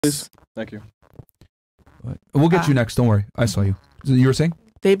Please. Thank you. We'll get you next. Don't worry. I saw you. You were saying?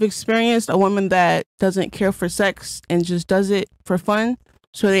 They've experienced a woman that doesn't care for sex and just does it for fun.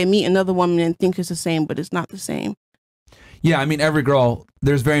 So they meet another woman and think it's the same, but it's not the same. Yeah, I mean, every girl,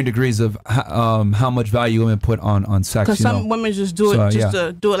 there's varying degrees of how much value women put on sex. Because some women just do it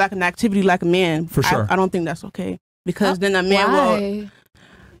to do it like an activity, like a man. For sure. I don't think that's okay. Because then a man will...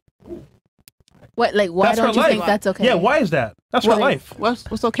 What, like, why don't you think that's okay? Yeah, why is that? That's her life.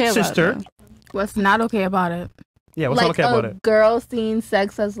 What's okay about it? Sister. What's not okay about it? Yeah, what's not okay about it? Girl seeing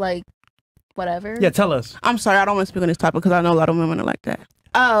sex as, like, whatever. Yeah, tell us. I'm sorry, I don't want to speak on this topic because I know a lot of women are like that.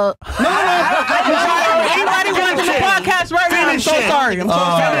 Oh. Anybody want to do the podcast right now? I'm so sorry. I'm so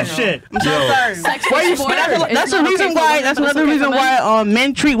sorry. Finish it. I'm so sorry. That's the reason why. That's another reason why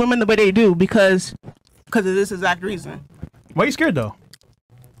men treat women the way they do because of this exact reason. Why are you scared though?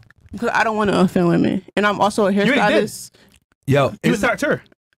 Because I don't want to offend women, and I'm also a hairstylist. Yo, you attacked her.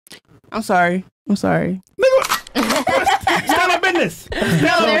 I'm sorry. I'm sorry. Stand on business.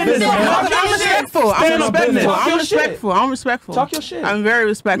 I'm respectful. I'm respectful. I'm respectful. Talk your shit. I'm very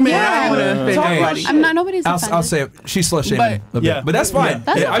respectful. Yeah. I don't want to offend anybody. I'm not. Nobody's offended. I'll say it. She's slut shaming a bit, but that's fine.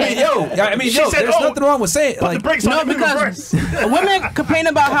 That's okay. I mean, there's nothing wrong with saying it. Like, no, because women complain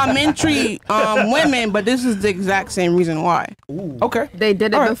about how men treat women, but this is the exact same reason why. Okay. They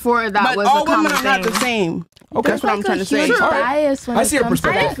did it before that was all a common women are not thing. the same. Okay, that's what I'm trying to say. I see your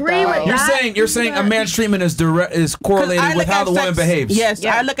perspective. I agree with that. You're saying a man's treatment is correlated with how the woman behaves. Yes,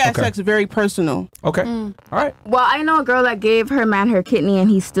 I look at sex very personal. Okay, all right. Well, I know a girl that gave her man her kidney and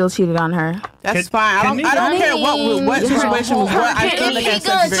he still cheated on her. That's fine. I don't care what situation was what. I still look at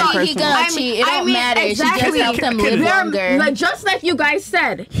sex very personal. It don't matter. Exactly. She just helped him live longer. Like, just like you guys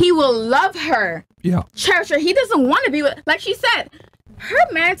said, he will love her. Yeah. Cherish her. He doesn't want to be with. Like she said.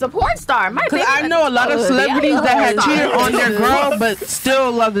 Her man's a porn star. Because I know a lot of celebrities that have cheated on their girl, but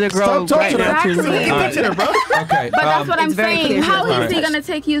still love their girl right now. Okay, but that's what I'm saying. How is he gonna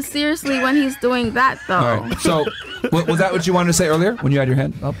take you seriously when he's doing that, though? All right. So, was that what you wanted to say earlier when you had your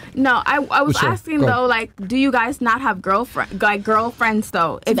hand up? No, I was asking though, like, do you guys not have girlfriends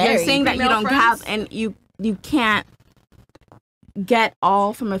though? If you're saying that you don't have and you can't get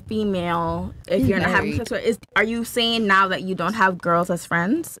all from a female if you're not having sex with, are you saying now that you don't have girls as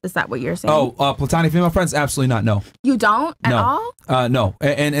friends? Is that what you're saying? Oh, platonic female friends? Absolutely not. No. You don't at all? No.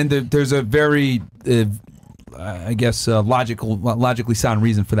 And there's a very, I guess, logically sound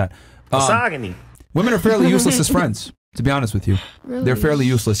reason for that. Misogyny. Women are fairly useless as friends. To be honest with you, they're fairly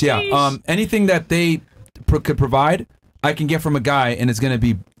useless. Yeah. Anything that they could provide, I can get from a guy, and it's going to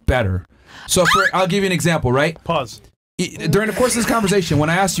be better. So I'll give you an example. Right. Pause. During the course of this conversation,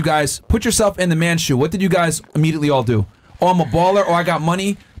 when I asked you guys, put yourself in the man's shoe, what did you guys immediately all do? Oh, I'm a baller, or I got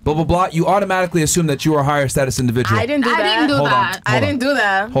money, blah, blah, blah. You automatically assume that you are a higher status individual. I didn't do that. I didn't do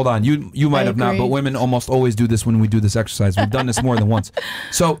that. Hold on. You might have not, but women almost always do this when we do this exercise. We've done this more than once.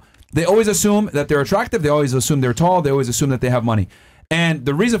 So they always assume that they're attractive. They always assume they're tall. They always assume that they have money. And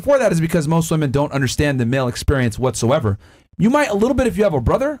the reason for that is because most women don't understand the male experience whatsoever. You might a little bit if you have a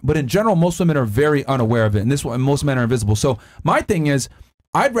brother, but in general, most women are very unaware of it, and most men are invisible. So my thing is,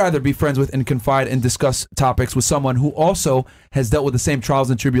 I'd rather be friends with and confide and discuss topics with someone who also has dealt with the same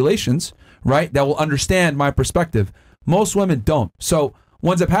trials and tribulations, right? That will understand my perspective. Most women don't. So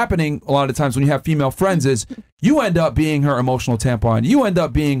what ends up happening a lot of times when you have female friends is you end up being her emotional tampon. You end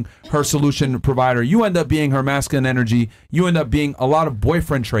up being her solution provider. You end up being her masculine energy. You end up being a lot of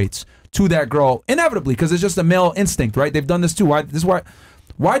boyfriend traits to that girl, inevitably, because it's just a male instinct, right? They've done this too. Why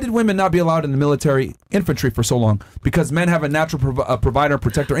did women not be allowed in the military infantry for so long? Because men have a natural provider,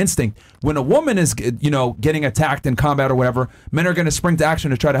 protector instinct. When a woman is, getting attacked in combat or whatever, men are going to spring to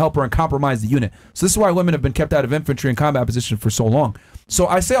action to try to help her and compromise the unit. So this is why women have been kept out of infantry and combat position for so long. So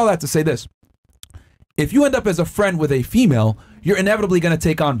I say all that to say this. If you end up as a friend with a female, you're inevitably going to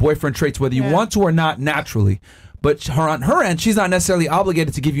take on boyfriend traits, whether you want to or not naturally. But on her end, she's not necessarily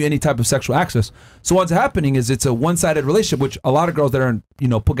obligated to give you any type of sexual access. So what's happening is it's a one-sided relationship, which a lot of girls that are,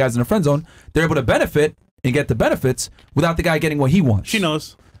 put guys in a friend zone, they're able to benefit and get the benefits without the guy getting what he wants. She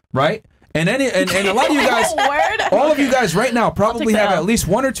knows. Right? And a lot of you guys, all of you guys right now probably have at least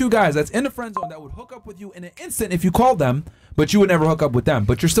one or two guys that's in the friend zone that would hook up with you in an instant if you called them, but you would never hook up with them.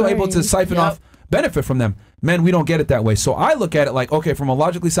 But you're still able to siphon off benefit from them. Men, we don't get it that way. So I look at it like, okay, from a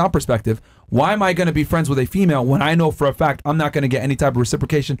logically sound perspective, why am I going to be friends with a female when I know for a fact I'm not going to get any type of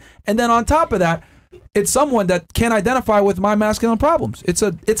reciprocation? And then on top of that, it's someone that can't identify with my masculine problems. It's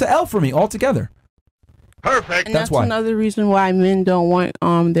a L for me altogether. Perfect. And that's why. Another reason why men don't want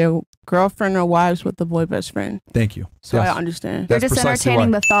their girlfriend or wives with the boy best friend. Thank you. So I understand. They're just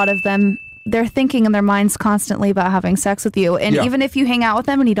entertaining the thought of them they're thinking in their minds constantly about having sex with you. And even if you hang out with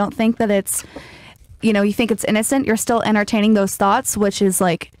them and you don't think that it's, you know, you think it's innocent, you're still entertaining those thoughts, which is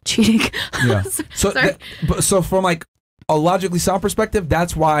like cheating. Yeah. So from like a logically sound perspective,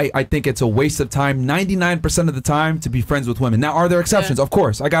 that's why I think it's a waste of time 99% of the time to be friends with women. Now, are there exceptions? Of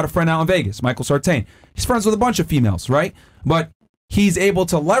course. I got a friend out in Vegas, Michael Sartain. He's friends with a bunch of females, right? But he's able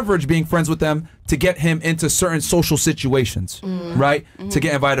to leverage being friends with them to get him into certain social situations, right? To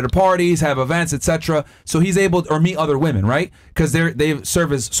get invited to parties, have events, etc. So he's able to, or meet other women, right? Because they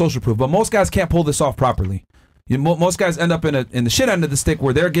serve as social proof. But most guys can't pull this off properly. You know, most guys end up in the shit end of the stick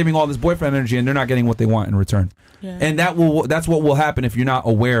where they're giving all this boyfriend energy and they're not getting what they want in return. Yeah. And that's what will happen if you're not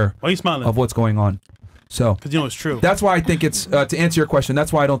aware of what's going on. So, because you know it's true. That's why I think it's to answer your question.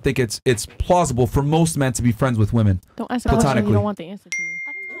 That's why I don't think it's plausible for most men to be friends with women. Don't answer the question you don't want the answer to.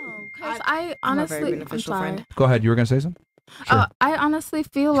 I don't know, because I honestly, I'm sorry. Go ahead. You were gonna say something? Sure. I honestly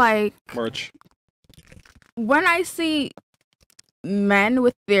feel like when I see men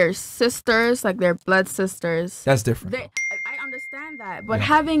with their sisters, like their blood sisters, that's different. I understand that, but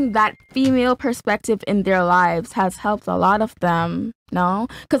having that female perspective in their lives has helped a lot of them. No,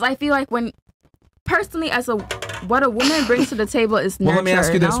 because I feel like personally, what a woman brings to the table is nurture. Well, let me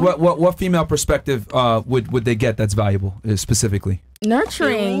ask you this: what female perspective would they get that's valuable specifically?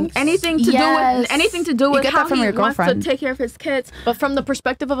 Nurturing, anything to do with how he wants to take care of his kids. But from the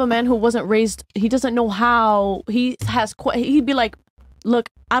perspective of a man who wasn't raised, he doesn't know how. He'd be like, "Look,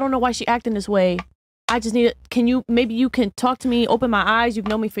 I don't know why she acting this way. I just need it. Maybe you can talk to me, open my eyes. You've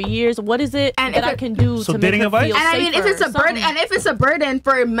known me for years. What is it that I can do to make her feel safer?" And I mean, if it's a burden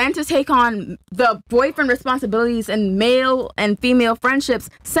for men to take on the boyfriend responsibilities and male and female friendships,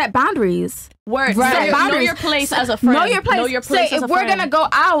 set boundaries. Right. Know your place as a friend. Know your place Say, if we're gonna go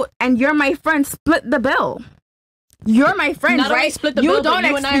out and you're my friend, split the bill. You're my friend, not right? Split the bill, you don't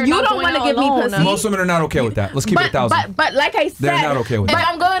want to give me pussy. Most women are not okay with that. Let's keep it 1,000. But like I said, they're not okay with that. But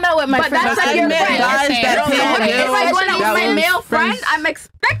I'm going out with my friend. That's like your friend. If I'm going out with my male friend, I'm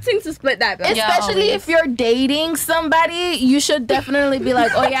expecting to split that bill. Especially if you're dating somebody, you should definitely be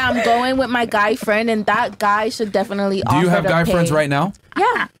like, "Oh yeah, I'm going with my guy friend," and that guy should definitely. Do you have guy friends right now?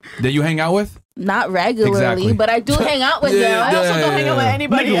 Yeah. That you hang out with? Not regularly, but I do hang out with them. I also don't hang out with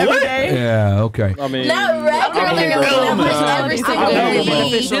anybody every day. Yeah, okay. I mean, not regularly. Every single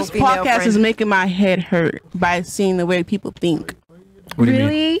week. This podcast is making my head hurt by seeing the way people think. What do you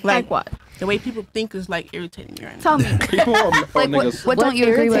mean? Like what? The way people think is like irritating me right now. Tell me. People what don't you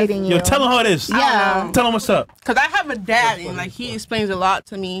agree with? Yo, tell them how it is. Yeah. Tell them what's up. Because I have a dad and like he explains a lot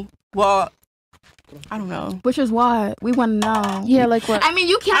to me. Well, I don't know. Which is why we want to know. Yeah, like what? I mean,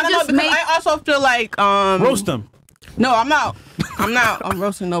 you can't just make. I also feel like roast them. No, I'm not. I'm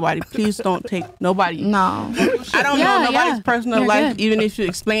roasting nobody. Please don't take nobody. No. I don't know nobody's personal life, even if you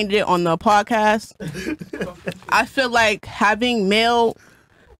explained it on the podcast. I feel like having male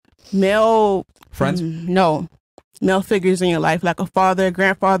friends. Male figures in your life, like a father,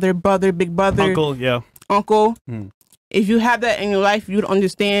 grandfather, brother, big brother, uncle. If you have that in your life, you'd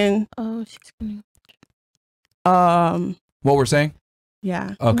understand. Oh, she's gonna. What we're saying?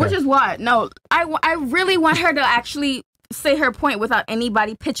 Yeah. Okay. Which is what? No, I really want her to actually say her point without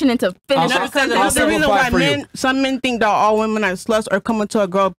anybody pitching in to finish her sentence. That's the reason why some men think that all women are sluts or come into a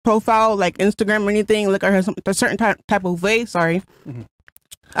girl profile like Instagram or anything, look at her a certain type of way. Sorry.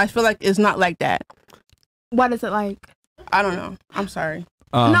 I feel like it's not like that. What is it like? I don't know. I'm sorry.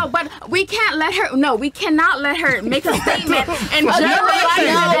 No, but we can't let her. No, we cannot let her make a statement and generalize it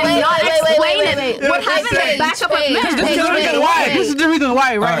and not explain it. We're having a backup of men. This is the reason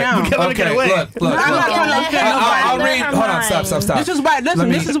why right now. Okay, look. I'll read. Hold on, stop. This is why. Listen,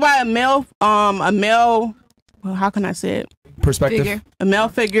 this is why a male. Well, how can I say it? Perspective. A male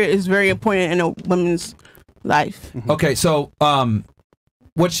figure is very important in a woman's life. Okay, so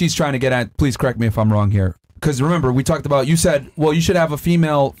what she's trying to get at. Please correct me if I'm wrong here. Because remember, we talked about, you said, well, you should have a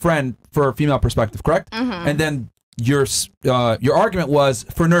female friend for a female perspective, correct? And then your argument was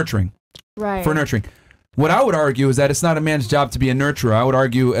for nurturing. Right. For nurturing. What I would argue is that it's not a man's job to be a nurturer. I would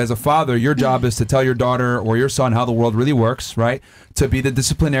argue as a father, your job is to tell your daughter or your son how the world really works, right? To be the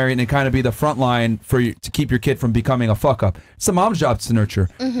disciplinarian and kind of be the front line for you, to keep your kid from becoming a fuck up. It's the mom's job to nurture.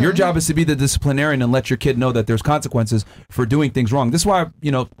 Your job is to be the disciplinarian and let your kid know that there's consequences for doing things wrong. This is why,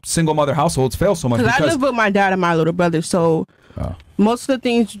 single mother households fail so much. Because I live with my dad and my little brother, so most of the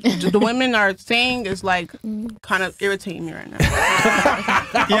things the women are saying is like kind of irritating me right now.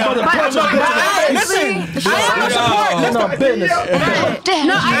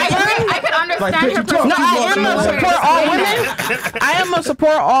 I understand her perspective. No, I am a support all women. I am a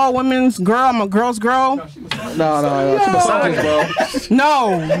support all women's girl. I'm a girl's girl. No.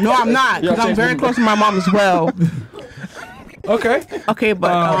 No, I'm not. Because I'm very close to my mom as well. Okay,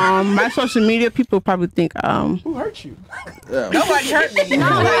 but my social media people probably think who hurt you? Nobody hurt me.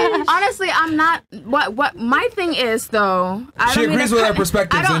 No, honestly, I'm not. What my thing is though. She agrees with our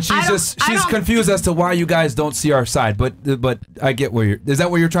perspectives, and she's confused as to why you guys don't see our side. But I get where is that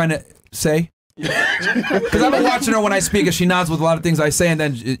what you're trying to say? Because I've been watching her when I speak, and she nods with a lot of things I say, and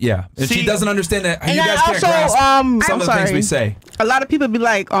then and she doesn't understand that you guys can't grasp some of the things we say. A lot of people be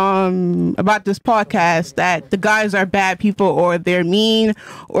like about this podcast that the guys are bad people or they're mean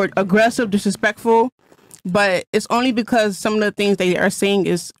or aggressive, disrespectful, but it's only because some of the things they are saying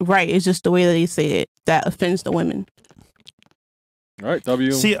is right. It's just the way that they say it that offends the women. All right,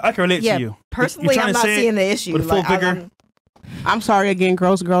 W. See, I can relate to you. Personally, I'm not seeing the issue. With full vigor. I'm sorry again,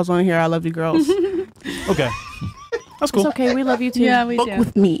 girls on here. I love you, girls. Okay. That's cool. It's okay. We love you too. Yeah, we Book do.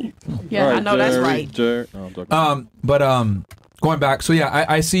 with me. Yeah, Right, I know that's right. Going back, so yeah,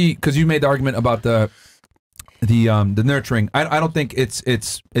 I see, because you made the argument about the nurturing. I don't think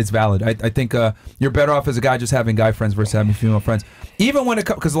it's valid. I think you're better off as a guy just having guy friends versus having female friends. Even when it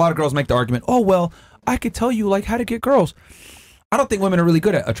comes, because a lot of girls make the argument, oh well, I could tell you like how to get girls. I don't think women are really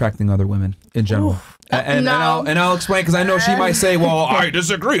good at attracting other women in general. And I'll explain, because I know she might say, well, I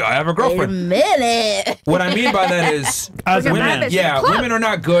disagree. I have a girlfriend. Wait a minute. What I mean by that is women are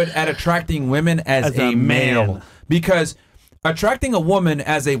not good at attracting women as a male. Because attracting a woman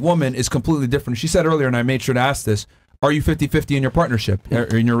as a woman is completely different. She said earlier, and I made sure to ask this, are you 50-50 in your partnership or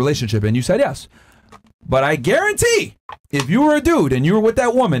in your relationship? And you said yes. But I guarantee if you were a dude and you were with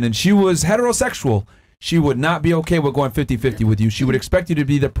that woman and she was heterosexual, she would not be okay with going 50-50 with you. She would expect you to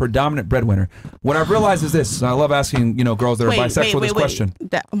be the predominant breadwinner. What I've realized is this. I love asking, girls that are bisexual this question.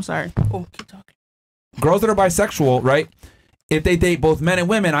 I'm sorry. Oh, keep talking. Girls that are bisexual, right? If they date both men and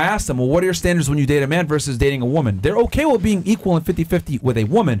women, I ask them, well, what are your standards when you date a man versus dating a woman? They're okay with being equal and 50-50 with a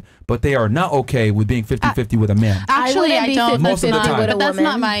woman, but they are not okay with being 50-50 with a man. Actually, I don't. Most of the time. But that's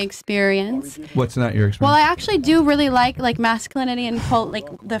not my experience. What's not your experience? Well, I actually do really like masculinity and like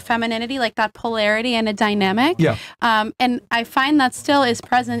the femininity, like that polarity and a dynamic. Yeah. And I find that still is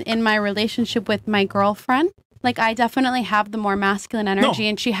present in my relationship with my girlfriend. Like, I definitely have the more masculine energy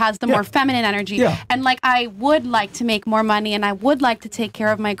and she has the more feminine energy. Yeah. And like, I would like to make more money and I would like to take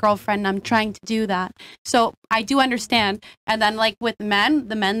care of my girlfriend, and I'm trying to do that. So I do understand. And then like with men,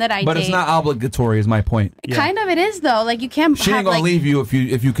 the men that I date. But it's not obligatory is my point. Kind of it is though. Like you can't She ain't gonna leave you if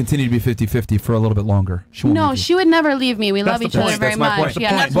you continue to be 50-50 for a little bit longer. She won't leave you. She would never leave me. We love each other very much.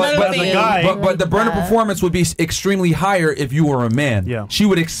 Yeah. But the burner performance would be extremely higher if you were a man. Yeah. She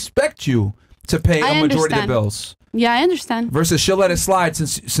would expect you to pay a majority of the bills. Yeah, I understand. Versus she'll let it slide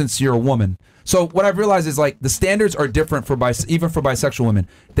since you're a woman. So what I've realized is like the standards are different even for bisexual women.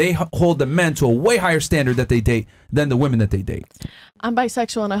 They hold the men to a way higher standard that they date than the women that they date. I'm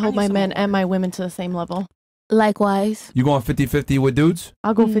bisexual and I hold my men and my women to the same level. Likewise. You going 50-50 with dudes?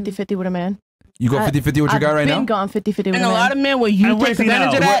 I'll go 50-50 with a man. You go 50-50 with your guy right now? I've been going 50-50 with and a a lot of men will take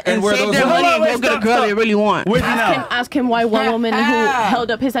advantage of that and save their money and go get a girl they really want. Ask him why one woman who held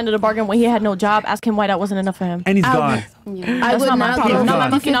up his end of the bargain when he had no job, ask him why that wasn't enough for him. And he's gone. I would not go not my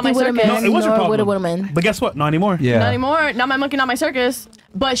monkey, not my circus. No, it was your problem. With a woman. But guess what? Not anymore. Yeah. Not anymore. Not my monkey, not my circus.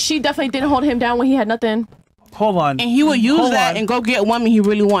 But she definitely didn't hold him down when he had nothing. Hold on. And he will use that and go get a woman he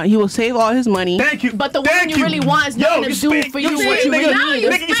really wants. He will save all his money. Thank you. But the woman you really want is not going to do for you what you really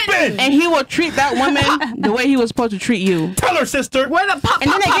need. And he will treat that woman the way he was supposed to treat you. Tell her, sister. Where the pop,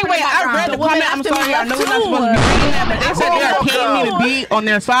 and then they wait. I read the comment. I'm sorry. I know we're not supposed to be reading that, but they said they are paying me to be on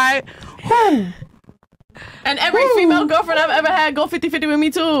their side. And every female girlfriend I've ever had go 50-50 with me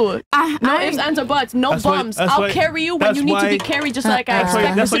too. No ifs, ands, or buts. No bums. I'll carry you when you need to be carried, just like I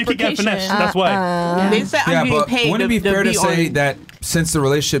expect that's why you can get finesse. That's why. They said I'm getting paid. Wouldn't it be fair to say that since the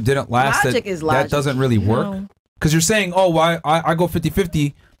relationship didn't last, that doesn't really work? Because you're saying, oh, well, I go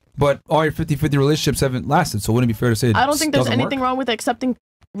 50-50, but all your 50-50 relationships haven't lasted. So wouldn't it be fair to say I don't think there's anything wrong with accepting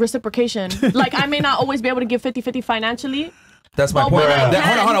reciprocation. Like, I may not always be able to give 50-50 financially. That's my point.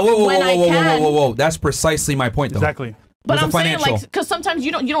 Hold on. Whoa. That's precisely my point, though. Exactly. But I'm saying, like, because sometimes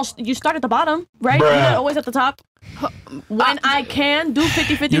you start at the bottom, right? You're not always at the top. When I can do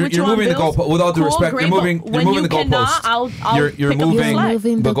 50-50 with you on bills, with all due respect, you're moving the goalpost. You're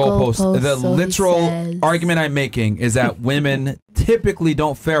moving the goalpost. The literal argument I'm making is that women typically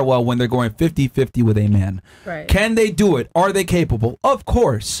don't fare well when they're going 50-50 with a man. Right. Can they do it? Are they capable? Of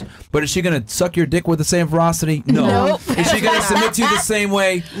course. But is she going to suck your dick with the same ferocity? No. Nope. Is she going to submit to you the same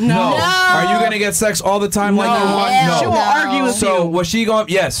way? No. Are you going to get sex all the time like you want? No. She will argue with you. So was she going?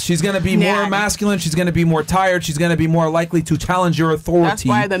 Yes, she's going to be more masculine. She's going to be more tired. She's going to be more likely to challenge your authority. That's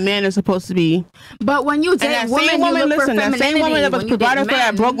why the man is supposed to be. But when you date women, you look for femininity. That same woman that was provided for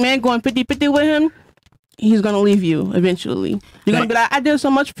that broke man going 50-50 with him, he's going to leave you eventually. You're going to be like, I did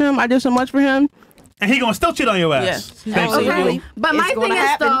so much for him. I did so much for him. And he going to still cheat on your ass. Yes. Okay. But my thing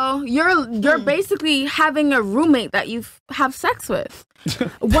is, though, you're basically having a roommate that you have sex with.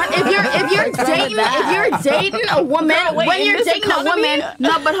 What if you're dating a woman when you're dating a woman?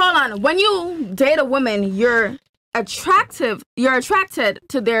 No, but hold on. When you date a woman, you're attracted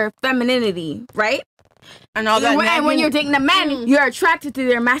to their femininity, right? And all that. And when you're dating a man, you're attracted to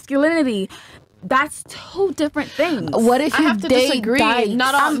their masculinity. That's two different things. What if you have to disagree?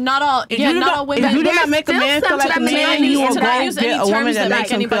 Not all women. If you do not make a man feel like a man, you will go get a woman that makes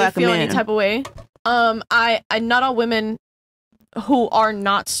him feel like a man. Any type of way. I not all women who are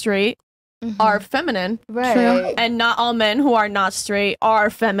not straight are feminine, right? True. And not all men who are not straight are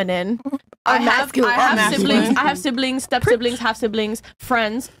feminine. I have siblings, step siblings, half siblings,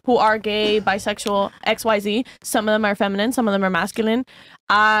 friends who are gay, bisexual, XYZ. Some of them are feminine, some of them are masculine.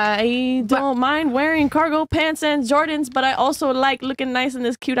 I don't mind wearing cargo pants and Jordans, but I also like looking nice in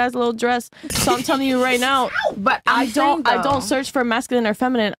this cute ass little dress. So I'm telling you right now, but I don't search for masculine or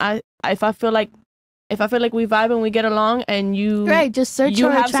feminine. If I feel like we vibe and we get along, and you just search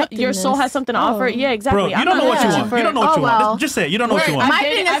your soul has something to offer. Yeah, exactly. Bro, you don't know what you want. You don't know what you want. Just say it. You don't know what you want.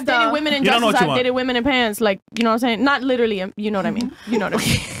 I've dated women in dresses. I've dated women in pants. Like, you know what I'm saying? Not literally. You know what I mean? You know what I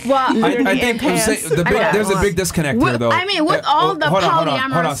mean? Well, I think there's a big disconnect here, though. I mean, with all the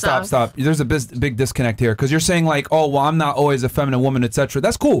polyamorous hold on, stop. There's a big disconnect here, because you're saying like, oh, well, I'm not always a feminine woman, etc.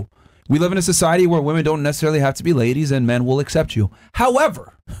 That's cool. We live in a society where women don't necessarily have to be ladies, and men will accept you.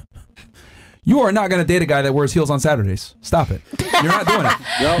 However, you are not going to date a guy that wears heels on Saturdays. Stop it. You're not doing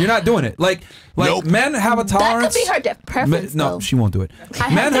it. You're not doing it. Like men have a tolerance. That could be her preference. No, she won't do it.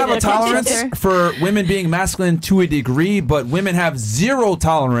 Men have a tolerance for women being masculine to a degree, but women have zero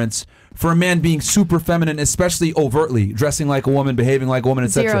tolerance for a man being super feminine, especially overtly, dressing like a woman, behaving like a woman,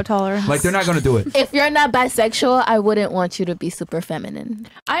 etc. Zero tolerance. Like, they're not going to do it. If you're not bisexual, I wouldn't want you to be super feminine.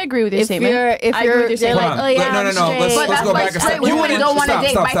 I agree with your statement. If you're like, oh yeah, no. Let's go back a step. You wouldn't want to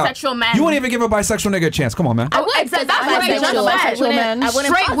date bisexual men. You wouldn't even give a bisexual nigga a chance. Come on, man. I would. That's what I just said.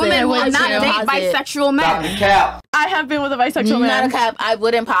 Straight women will not date bisexual men. I have been with a bisexual man. Not a cap. I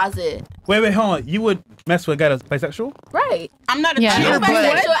wouldn't posit. Wait, hold on. You would mess with a guy that's bisexual? Right. I'm not a cheater, but Wait,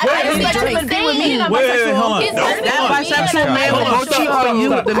 hold on. That bisexual man will go cheat on you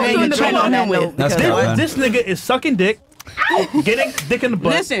with the man you're cheating on him with. This nigga is sucking dick, getting dick in the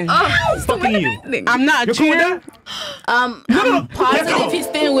butt. Listen, fucking you. I'm not a cheater. I'm positive he's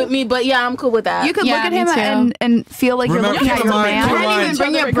staying with me, but yeah, I'm cool with that. You could look at him and feel like you're looking at your man. You can't even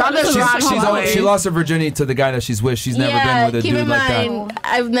bring your brothers around. She lost her virginity to the guy that she's with. She's never been with a dude like that.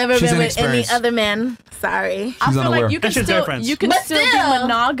 I've never been with any other man. Sorry. I feel like you can still be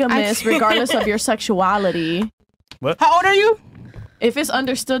monogamous regardless of your sexuality. What? How old are you? If it's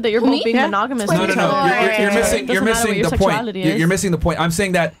understood that you're both being monogamous. No. You're missing the point. You're missing the point. I'm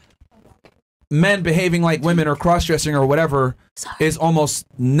saying that men behaving like women or cross-dressing or whatever is almost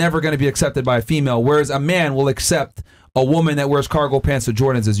never going to be accepted by a female, whereas a man will accept a woman that wears cargo pants or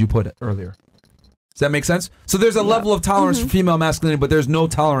Jordans, as you put it earlier. Does that make sense? So there's a level of tolerance for female masculinity, but there's no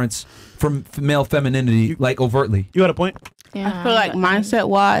tolerance for male femininity, like overtly. You got a point? Yeah. I feel like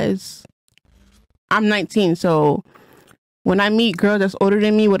mindset-wise, I'm 19, so when I meet girls that's older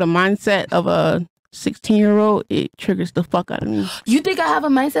than me with a mindset of a 16-year-old, it triggers the fuck out of me. You think I have a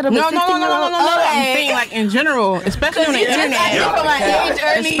mindset of a 16-year-old? No. I'm saying like in general, especially on the internet.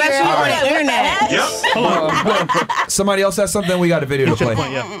 Especially on the internet. Somebody else has something? We got a video to play.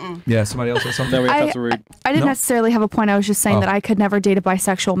 Yeah, somebody else has something? I didn't necessarily have a point. I was just saying that I could never date a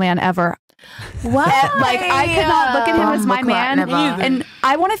bisexual man ever. What? Like, I could not look at him as my man, and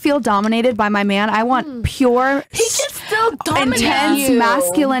I want to feel dominated by my man. I want pure, intense,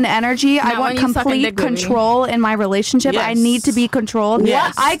 masculine energy. I want complete control in my relationship. I need to be controlled.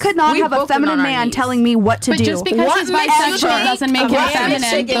 I could not have a feminine man telling me what to do. Just because he's bisexual doesn't make him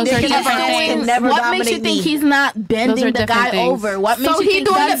feminine. Those are different things. What makes you think he's not bending the guy over? What makes you think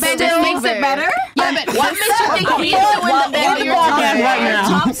doing the bending makes it better? Yeah, but what makes you think he's doing the bending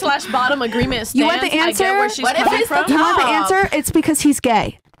top/bottom agreement stance? You want the answer? I get where she's coming from. You want the answer? It's because he's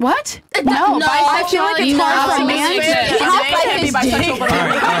gay. What? No, I feel like it's hard for a man to be bisexual. All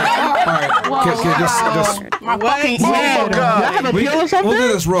right. My fucking head. Do I have a pill or something? We'll do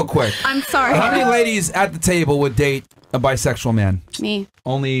this real quick. I'm sorry. How many ladies at the table would date a bisexual man? Me.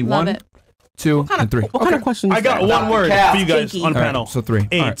 Only Love 1, it. 2, and 3. What kind of questions? I got one word for you guys on panel. So 3.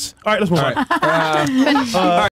 AIDS. All right, let's move on. All right.